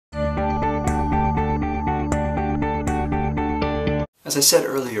As I said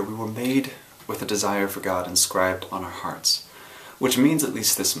earlier, we were made with a desire for God inscribed on our hearts, which means at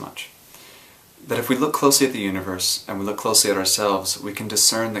least this much: that if we look closely at the universe and we look closely at ourselves, we can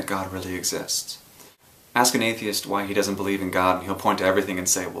discern that God really exists. Ask an atheist why he doesn't believe in God and he'll point to everything and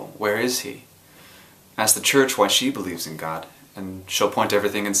say, well, where is he? Ask the church why she believes in God and she'll point to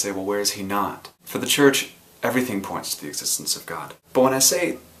everything and say, well, where is he not? For the church, everything points to the existence of God. But when I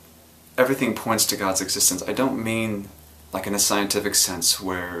say everything points to God's existence, I don't mean like in a scientific sense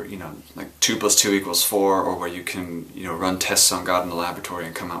where, like 2 + 2 = 4, or where you can, run tests on God in the laboratory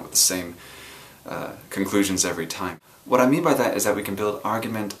and come out with the same conclusions every time. What I mean by that is that we can build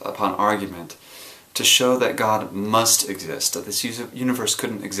argument upon argument to show that God must exist, that this universe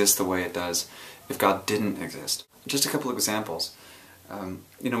couldn't exist the way it does if God didn't exist. Just a couple of examples.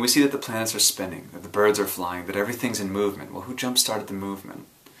 We see that the planets are spinning, that the birds are flying, that everything's in movement. Well, who jump-started the movement?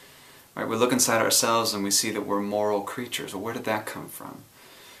 Right? We look inside ourselves and we see that we're moral creatures. Well, where did that come from?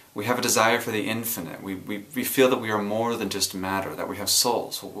 We have a desire for the infinite. We feel that we are more than just matter, that we have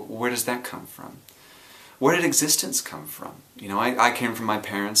souls. Well, where does that come from? Where did existence come from? I came from my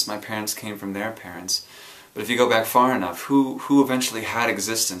parents came from their parents. But if you go back far enough, who eventually had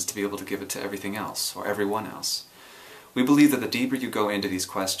existence to be able to give it to everything else, or everyone else? We believe that the deeper you go into these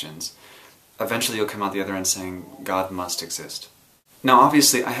questions, eventually you'll come out the other end saying, God must exist. Now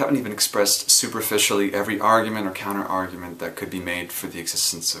obviously I haven't even expressed superficially every argument or counter-argument that could be made for the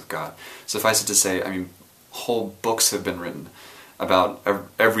existence of God. Suffice it to say, whole books have been written about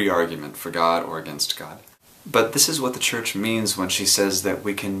every argument for God or against God. But this is what the Church means when she says that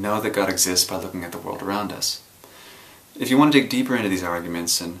we can know that God exists by looking at the world around us. If you want to dig deeper into these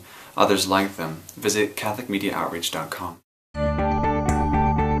arguments and others like them, visit CatholicMediaOutreach.com.